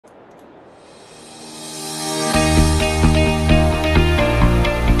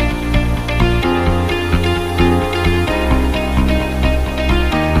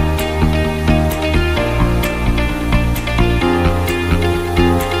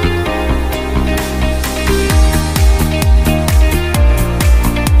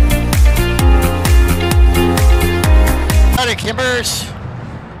guys.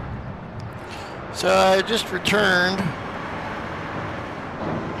 So I just returned.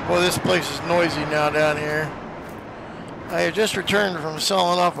 Boy, this place is noisy now down here. I just returned from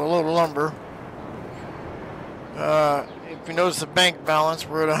selling off a load of lumber. If you notice the bank balance,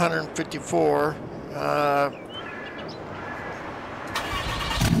 we're at 154.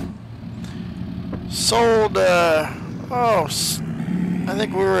 Sold, I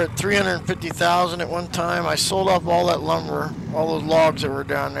think we were at 350,000 at one time. I sold off all that lumber, all those logs that were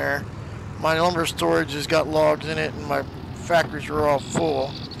down there. My lumber storage has got logs in it, and my factories were all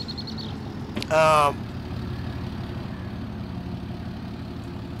full.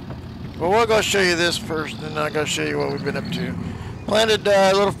 But we'll go show you this first, and then I'm going to show you what we've been up to. Planted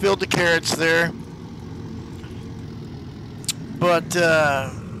a little field of carrots there. But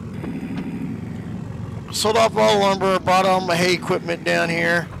sold off all the lumber, bought all my hay equipment down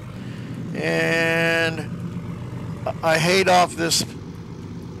here, and I hayed off this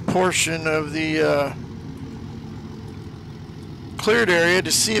portion of the cleared area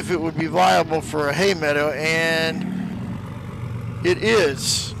to see if it would be viable for a hay meadow, and it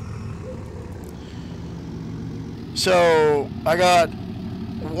is. So I got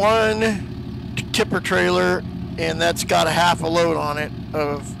one tipper trailer, and that's got a half a load on it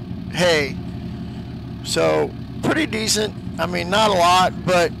of hay. So pretty decent. I mean, not a lot,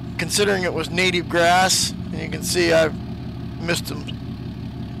 but considering it was native grass, and you can see I've missed them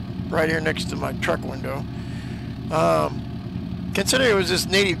right here next to my truck window. Considering it was this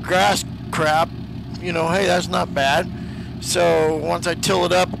native grass crap, you know, hey, that's not bad. So once I till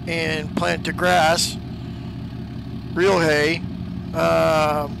it up and plant it to grass, real hay,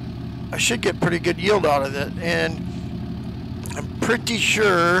 I should get pretty good yield out of it. And I'm pretty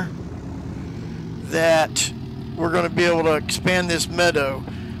sure that we're going to be able to expand this meadow.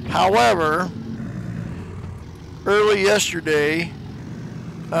 However, early yesterday,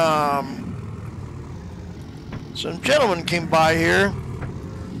 some gentlemen came by here.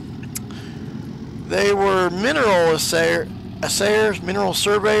 They were mineral assayers, mineral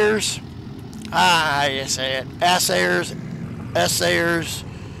surveyors. You say it. Assayers,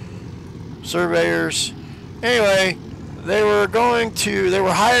 surveyors. Anyway, they were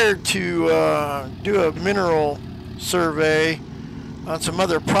hired to do a mineral survey on some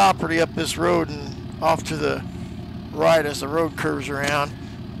other property up this road and off to the right as the road curves around.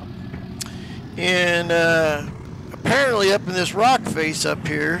 And apparently up in this rock face up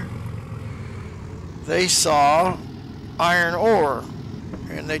here, they saw iron ore.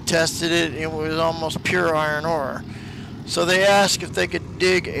 And they tested it, and it was almost pure iron ore. So they asked if they could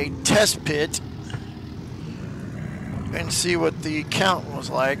dig a test pit and see what the count was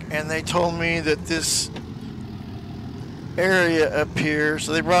like, and they told me that this area up here,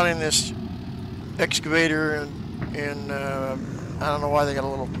 so they brought in this excavator, and I don't know why they got a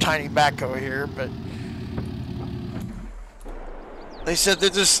little tiny backhoe here, but they said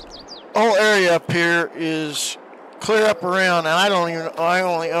that this whole area up here is clear up around, and I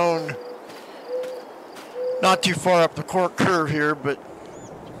only own not too far up the cork curve here, but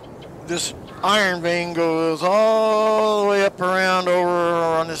this iron vein goes all the way up around over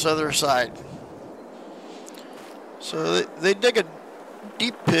on this other side. So they dig a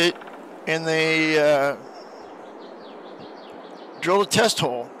deep pit, and they drilled a test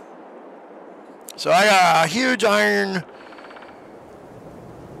hole. So I got a huge iron,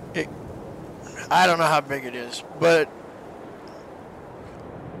 I don't know how big it is, but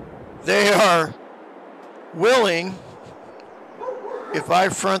they are willing, if I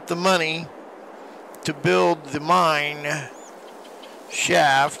front the money to build the mine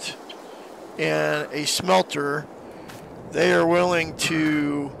shaft and a smelter, they are willing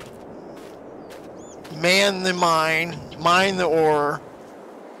to man the mine the ore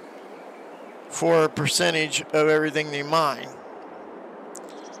for a percentage of everything they mine.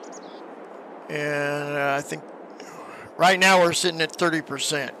 And I think right now we're sitting at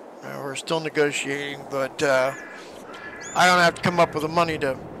 30%. We're still negotiating, but I don't have to come up with the money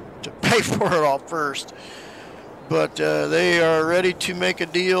to pay for it all first. But they are ready to make a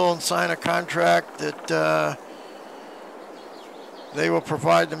deal and sign a contract that they will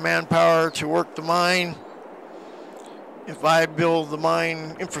provide the manpower to work the mine if I build the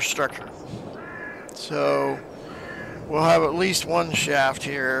mine infrastructure. So we'll have at least one shaft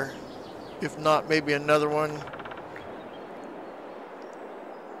here, if not maybe another one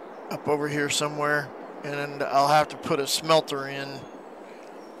up over here somewhere, and I'll have to put a smelter in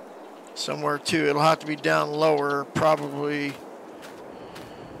somewhere too. It'll have to be down lower, probably,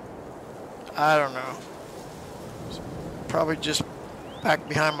 I don't know, probably just back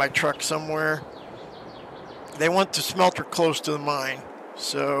behind my truck somewhere. they want the smelter close to the mine,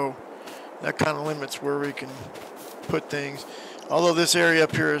 so that kind of limits where we can put things. Although this area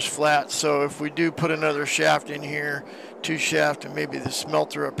up here is flat, so if we do put another shaft in here, 2 shaft, and maybe the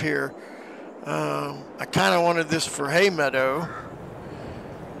smelter up here, I kind of wanted this for hay meadow,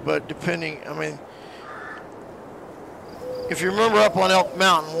 but depending, I mean, if you remember up on Elk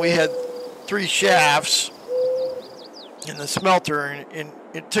Mountain, we had 3 shafts in the smelter, and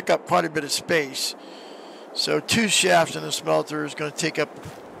it took up quite a bit of space. So 2 shafts in the smelter is going to take up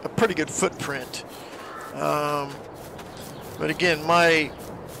a pretty good footprint. But again, my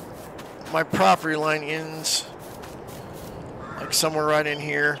property line ends like somewhere right in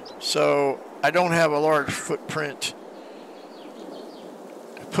here, so I don't have a large footprint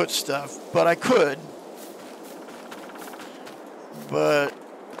to put stuff, but I could. But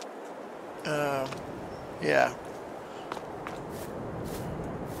yeah.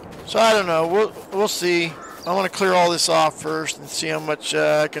 So I don't know. We'll see. I want to clear all this off first and see how much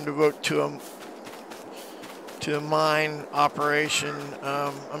I can devote to a mine operation.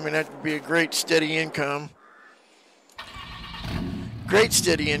 I mean, that'd be a great steady income. Great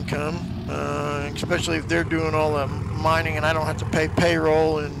steady income, especially if they're doing all the mining and I don't have to pay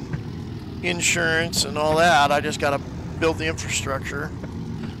payroll and insurance and all that. I just got to build the infrastructure.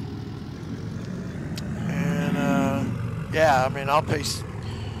 And yeah, I mean, I'll take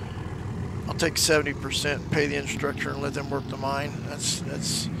 70% and pay the infrastructure and let them work the mine.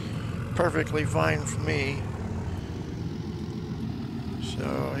 That's perfectly fine for me.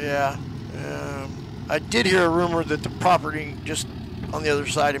 So yeah, I did hear a rumor that the property just on the other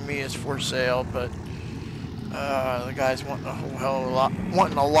side of me is for sale, but the guy's wanting a whole hell of a lot,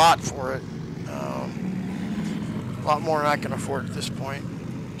 wanting a lot for it, a lot more than I can afford at this point.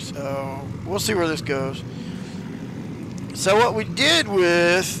 So we'll see where this goes. So what we did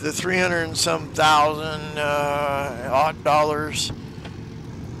with the 300 and some thousand odd dollars,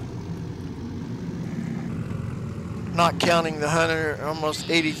 not counting the 100, almost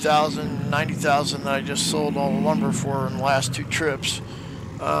 80,000, 90,000 that I just sold all the lumber for in the last 2 trips,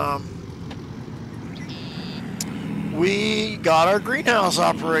 we got our greenhouse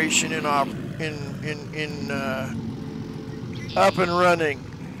operation up and running.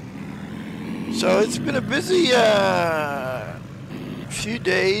 So it's been a busy few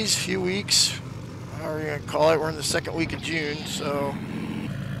days, few weeks, however you're gonna call it. We're in the 2nd week of June, so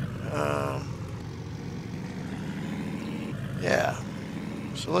yeah.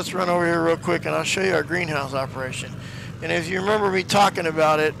 So let's run over here real quick and I'll show you our greenhouse operation. And if you remember me talking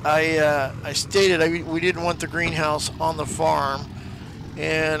about it, I stated we didn't want the greenhouse on the farm,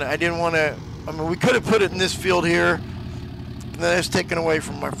 and I didn't want to. I mean, we could have put it in this field here, and then it's taken away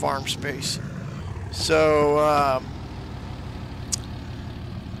from my farm space. So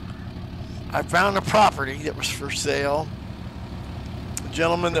I found a property that was for sale. The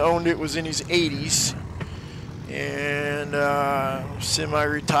gentleman that owned it was in his 80s and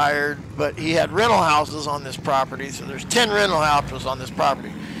semi-retired, but he had rental houses on this property. So there's 10 rental houses on this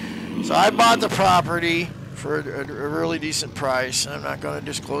property. So I bought the property for a really decent price. I'm not going to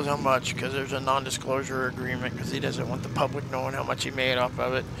disclose how much because there's a non-disclosure agreement because he doesn't want the public knowing how much he made off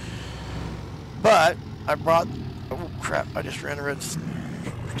of it. But I bought, oh crap, I just ran a red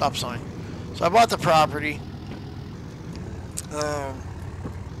stop sign. So I bought the property.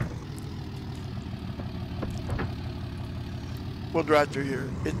 We'll drive through here.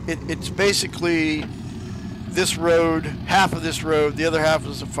 It's basically this road, half of this road, the other half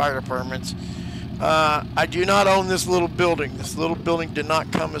is the fire department's. I do not own this little building. This little building did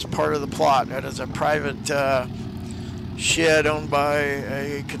not come as part of the plot. That is a private shed owned by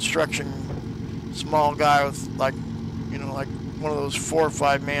a construction small guy with like one of those 4 or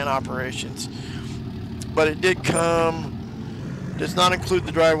 5 man operations. But it did come, does not include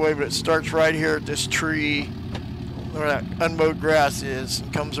the driveway, but it starts right here at this tree where that unmowed grass is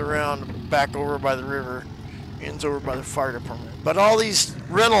and comes around back over by the river, ends over by the fire department. But all these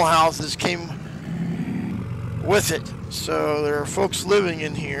rental houses came with it. So there are folks living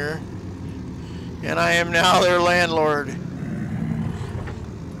in here, and I am now their landlord.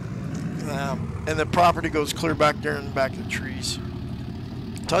 And the property goes clear back there in the back of the trees.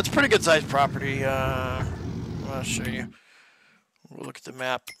 So it's a pretty good sized property. I'll show you. We'll look at the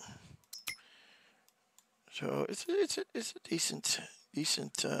map. So it's a decent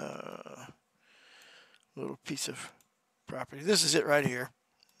little piece of property. This is it right here.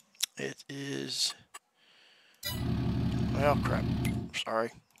 It is, well, crap.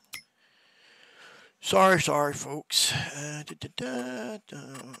 Sorry, folks.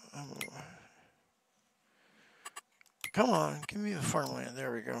 Come on, give me the farmland.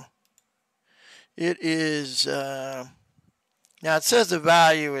 There we go. It is now it says the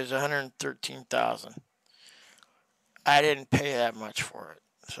value is 113,000. I didn't pay that much for it,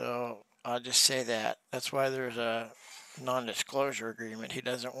 so I'll just say that. That's why there's a non-disclosure agreement. He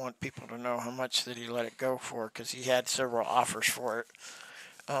doesn't want people to know how much that he let it go for because he had several offers for it.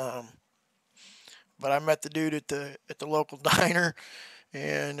 But I met the dude at the local diner,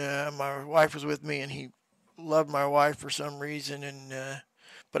 and my wife was with me, and he loved my wife for some reason. And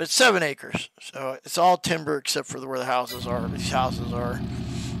but it's 7 acres, so it's all timber except for where the houses are. These houses are,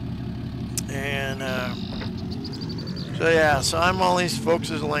 and so yeah. So I'm all these folks'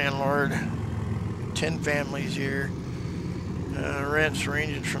 landlord. 10 families here. Rents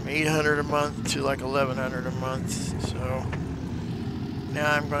ranging from $800 a month to like $1,100 a month. So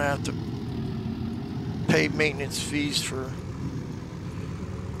now I'm gonna have to pay maintenance fees for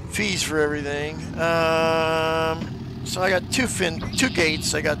everything. So I got two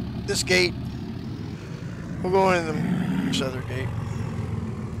gates. I got this gate. We'll go in this other gate.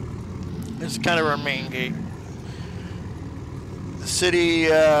 It's kind of our main gate. The city,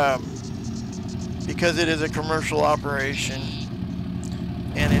 because it is a commercial operation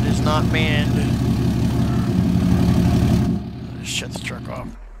and it is not manned. I'll just shut the truck off.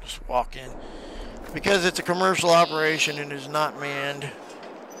 Just walk in. Because it's a commercial operation and is not manned,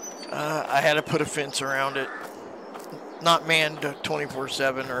 I had to put a fence around it. Not manned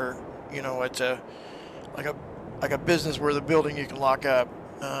 24/7, or you know, it's like a business where the building you can lock up.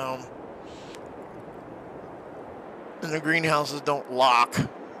 And the greenhouses don't lock,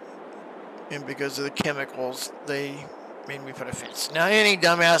 and because of the chemicals, they made me put a fence. Now, any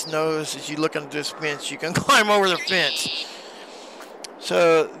dumbass knows as you look under this fence, you can climb over the fence.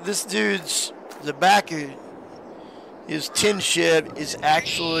 So this dude's, the back of his tin shed is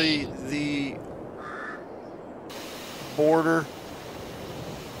actually the border,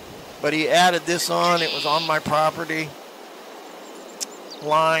 but he added this on. It was on my property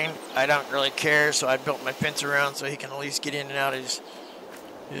line. I don't really care, so I built my fence around so he can at least get in and out of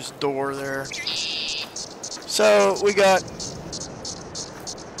his door there. So we got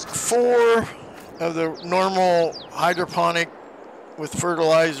 4 of the normal hydroponic with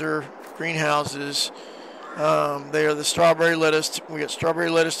fertilizer greenhouses. They are the strawberry lettuce. We got strawberry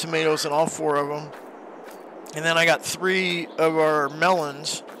lettuce tomatoes in all 4 of them. And then I got 3 of our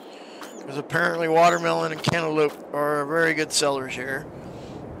melons, because apparently watermelon and cantaloupe are very good sellers here.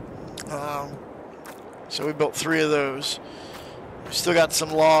 So we built 3 of those. We still got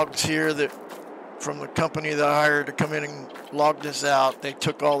some logs here that from the company that I hired to come in and log this out. They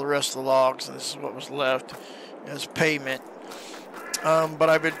took all the rest of the logs, and this is what was left as payment. But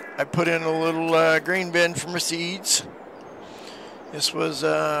I put in a little grain bin for my seeds. This was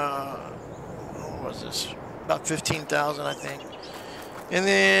what was this? About 15,000, I think. And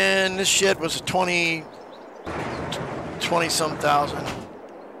then this shed was 20 some thousand.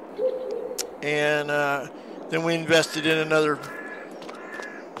 And then we invested in another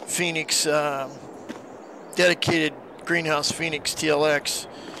Phoenix dedicated greenhouse, Phoenix TLX.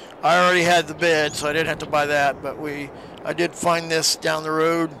 I already had the bed, so I didn't have to buy that, but I did find this down the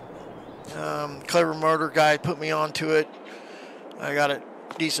road. Clever Motor guy put me onto it. I got a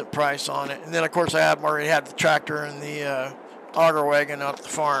decent price on it. And then, of course, I already had the tractor and the auger wagon out at the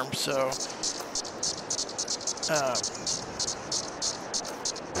farm, so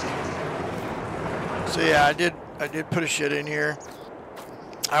yeah, I did put a shed in here.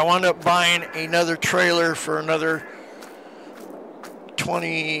 I wound up buying another trailer for another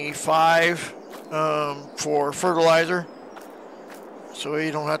 25 for fertilizer, so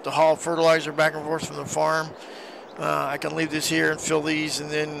you don't have to haul fertilizer back and forth from the farm. I can leave this here and fill these,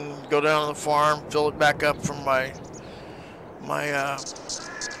 and then go down to the farm, fill it back up from my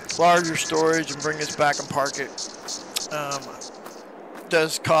larger storage, and bring this back and park it.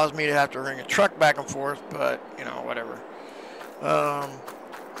 Does cause me to have to bring a truck back and forth, but you know, whatever.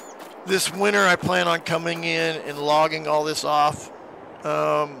 This winter I plan on coming in and logging all this off.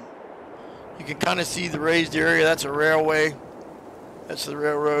 You can kind of see the raised area. That's a railway. That's the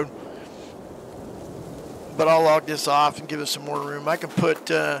railroad. But I'll log this off and give us some more room. I could put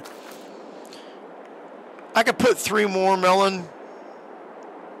 3 more melon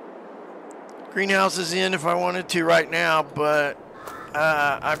greenhouses in if I wanted to right now, but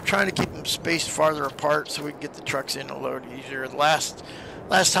I'm trying to keep them spaced farther apart so we can get the trucks in and load easier. Last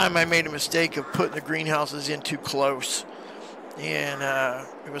time I made a mistake of putting the greenhouses in too close, and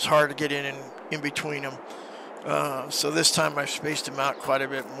it was hard to get in between them. So this time I've spaced them out quite a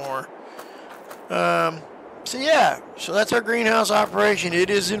bit more. So yeah, so that's our greenhouse operation. It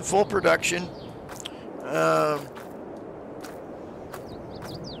is in full production. So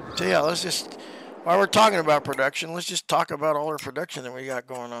yeah, While we're talking about production, let's just talk about all our production that we got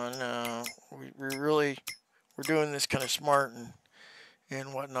going on. We really we're doing this kind of smart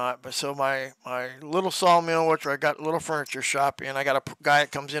and whatnot. But so my little sawmill, which I got a little furniture shop in, I got a guy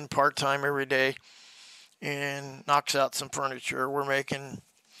that comes in part time every day and knocks out some furniture. We're making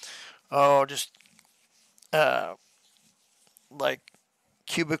just uh, like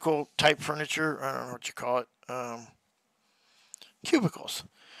cubicle type furniture. I don't know what you call it. Cubicles,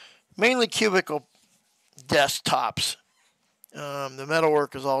 mainly cubicle desktops. The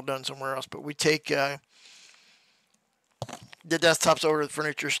metalwork is all done somewhere else, but we take the desktops over to the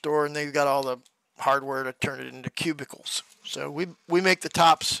furniture store, and they've got all the hardware to turn it into cubicles. So we make the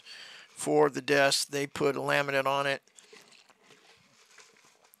tops for the desk. They put a laminate on it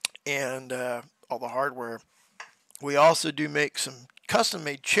and all the hardware. We also do make some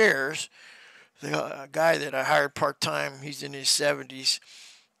custom-made chairs. The guy that I hired part-time, he's in his 70s.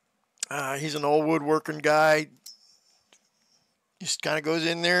 He's an old woodworking guy. Just kind of goes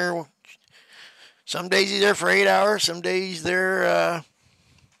in there. Some days he's there for 8 hours. Some days he's there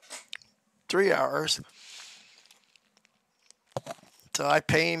 3 hours. So I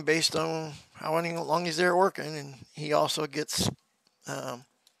pay him based on how long he's there working, and he also gets 5%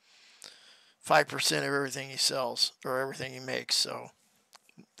 of everything he sells or everything he makes. So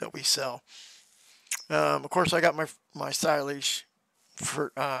that we sell. Of course, I got my silage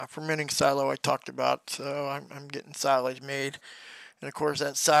for fermenting silo I talked about. So I'm getting silage made. And of course,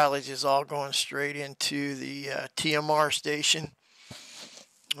 that silage is all going straight into the TMR station.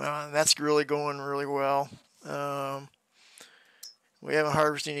 That's really going really well. We haven't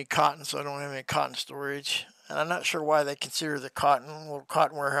harvested any cotton, so I don't have any cotton storage. And I'm not sure why they consider the little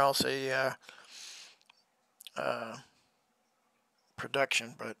cotton warehouse a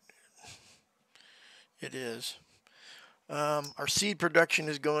production, but it is. Our seed production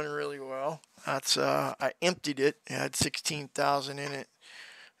is going really well. That's I emptied it. It had 16,000 in it.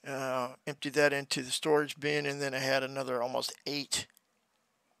 Emptied that into the storage bin, and then I had another almost 8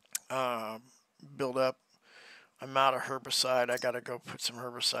 build up. I'm out of herbicide. I got to go put some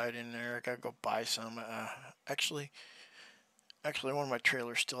herbicide in there. I got to go buy some. Actually, one of my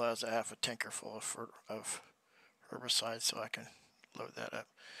trailers still has a half a tanker full of herbicide, so I can load that up.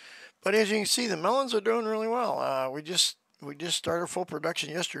 But as you can see, the melons are doing really well. We just started full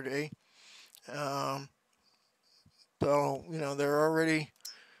production yesterday. So they're already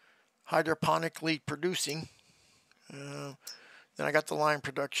hydroponically producing. Then I got the line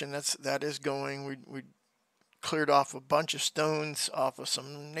production. That is going. We cleared off a bunch of stones off of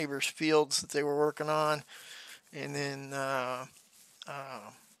some neighbors' fields that they were working on, and then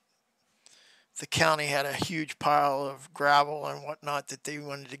the county had a huge pile of gravel and whatnot that they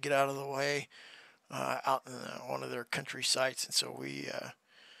wanted to get out of the way out in one of their country sites, and so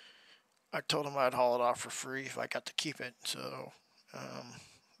I told them I'd haul it off for free if I got to keep it. So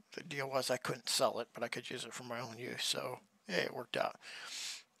the deal was I couldn't sell it, but I could use it for my own use. So yeah, it worked out.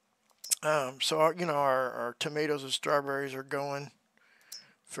 So our tomatoes and strawberries are going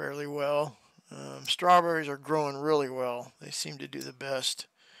fairly well. Strawberries are growing really well. They seem to do the best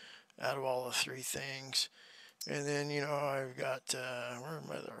out of all the 3 things. And then I've got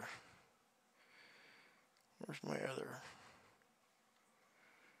where's my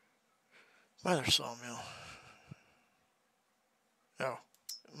other sawmill? No,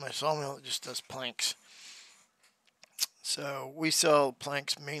 my sawmill just does planks. So we sell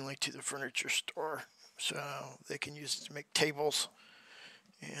planks mainly to the furniture store, so they can use it to make tables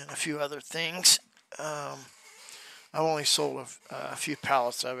and a few other things. I've only sold a few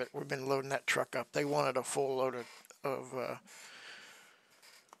pallets of it. We've been loading that truck up. They wanted a full load of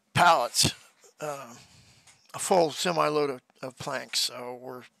pallets, a full semi-load of planks, so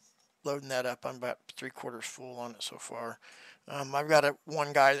we're loading that up. I'm about 3/4 full on it so far. I've got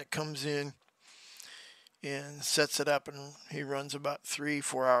one guy that comes in and sets it up, and he runs about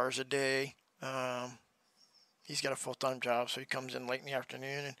 3-4 hours a day. He's got a full-time job, so he comes in late in the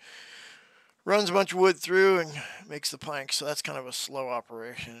afternoon and runs a bunch of wood through and makes the planks. So that's kind of a slow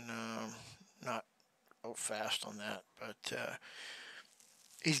operation, not real fast on that, but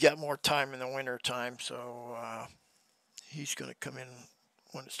he's got more time in the winter time, so he's going to come in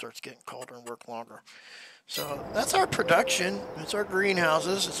when it starts getting colder and work longer. So that's our production. That's our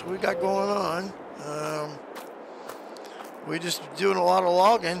greenhouses. That's what we got going on. We're just doing a lot of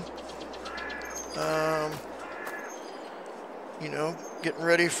logging. Getting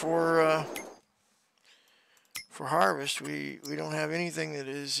ready for harvest. We don't have anything that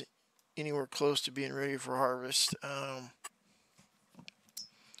is anywhere close to being ready for harvest. Let's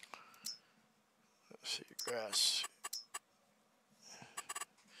see, grass.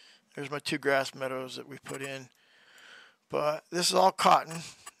 There's my 2 grass meadows that we put in. But this is all cotton,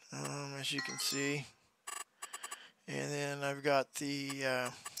 as you can see. And then I've got the,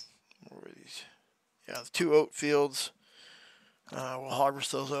 what were these? Yeah, the 2 oat fields. We'll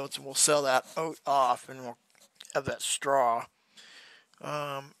harvest those oats and we'll sell that oat off and we'll have that straw.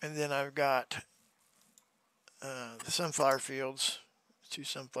 And then I've got the sunflower fields, 2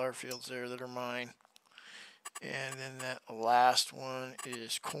 sunflower fields there that are mine. And then that last one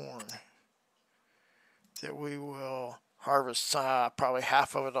is corn that we will harvest probably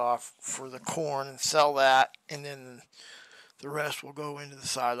half of it off for the corn and sell that, and then the rest will go into the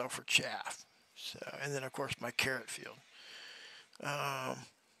silo for chaff. So, and then of course my carrot field. So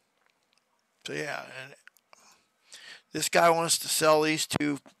yeah, and this guy wants to sell these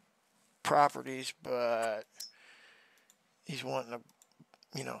 2 properties, but he's wanting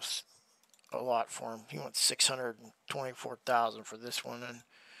a lot for him. He wants $624,000 for this one and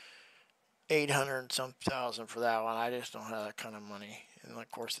 $800 and some thousand for that one. I just don't have that kind of money. And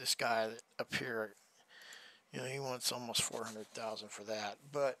of course, this guy up here, he wants almost $400,000 for that.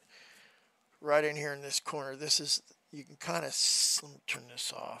 But right in here in this corner, this is, you can kind of, let me turn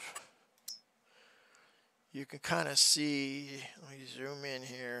this off. You can kind of see, let me zoom in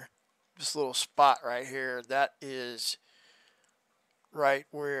here, this little spot right here, that is right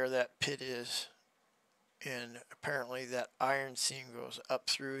where that pit is. And apparently that iron seam goes up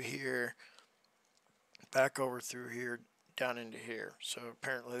through here, back over through here, down into here. So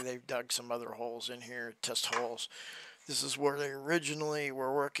apparently they've dug some other holes in here, test holes. This is where they originally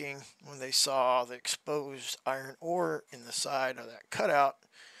were working when they saw the exposed iron ore in the side of that cutout.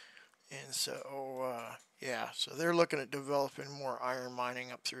 And so, yeah, so they're looking at developing more iron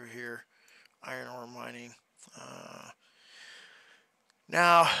mining up through here, iron ore mining.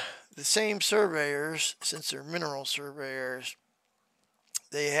 Now, the same surveyors, since they're mineral surveyors,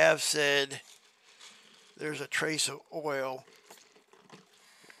 they have said there's a trace of oil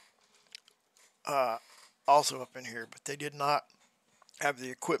also up in here, but they did not have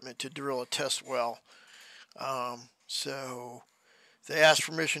the equipment to drill a test well. So they asked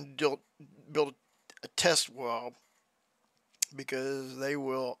permission to build a test well because they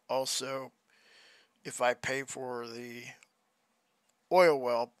will also, if I pay for the oil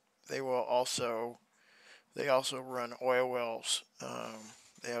well, they also run oil wells.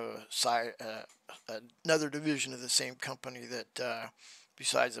 They have another division of the same company that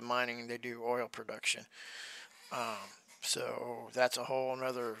besides the mining, they do oil production. So that's a whole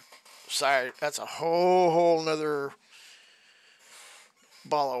nother side. That's a whole nother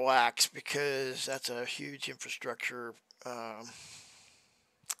ball of wax, because that's a huge infrastructure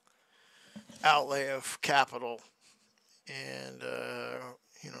outlay of capital, and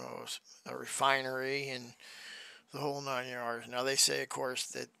a refinery and the whole 9 yards. Now they say, of course,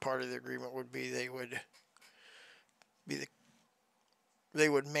 that part of the agreement would be they would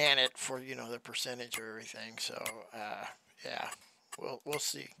man it for the percentage or everything. So yeah, we'll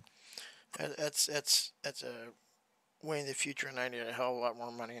see. That's a way in the future, and I need a hell of a lot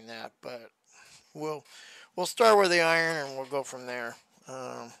more money than that. But we'll start with the iron and we'll go from there.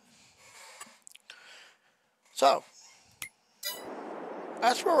 So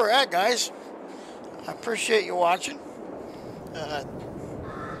that's where we're at, guys. I appreciate you watching.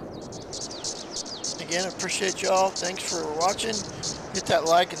 Again, I appreciate y'all. Thanks for watching. Hit that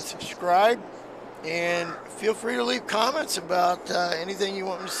like and subscribe. And feel free to leave comments about anything you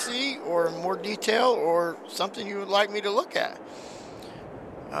want me to see, or more detail, or something you would like me to look at.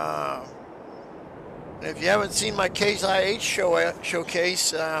 If you haven't seen my Case IH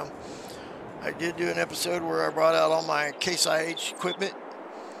showcase, I did do an episode where I brought out all my Case IH equipment.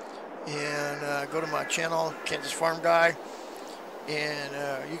 And go to my channel, Kansas Farm Guy,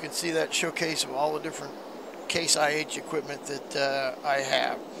 and you can see that showcase of all the different Case IH equipment that I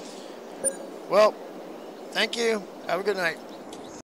have. Well, thank you. Have a good night.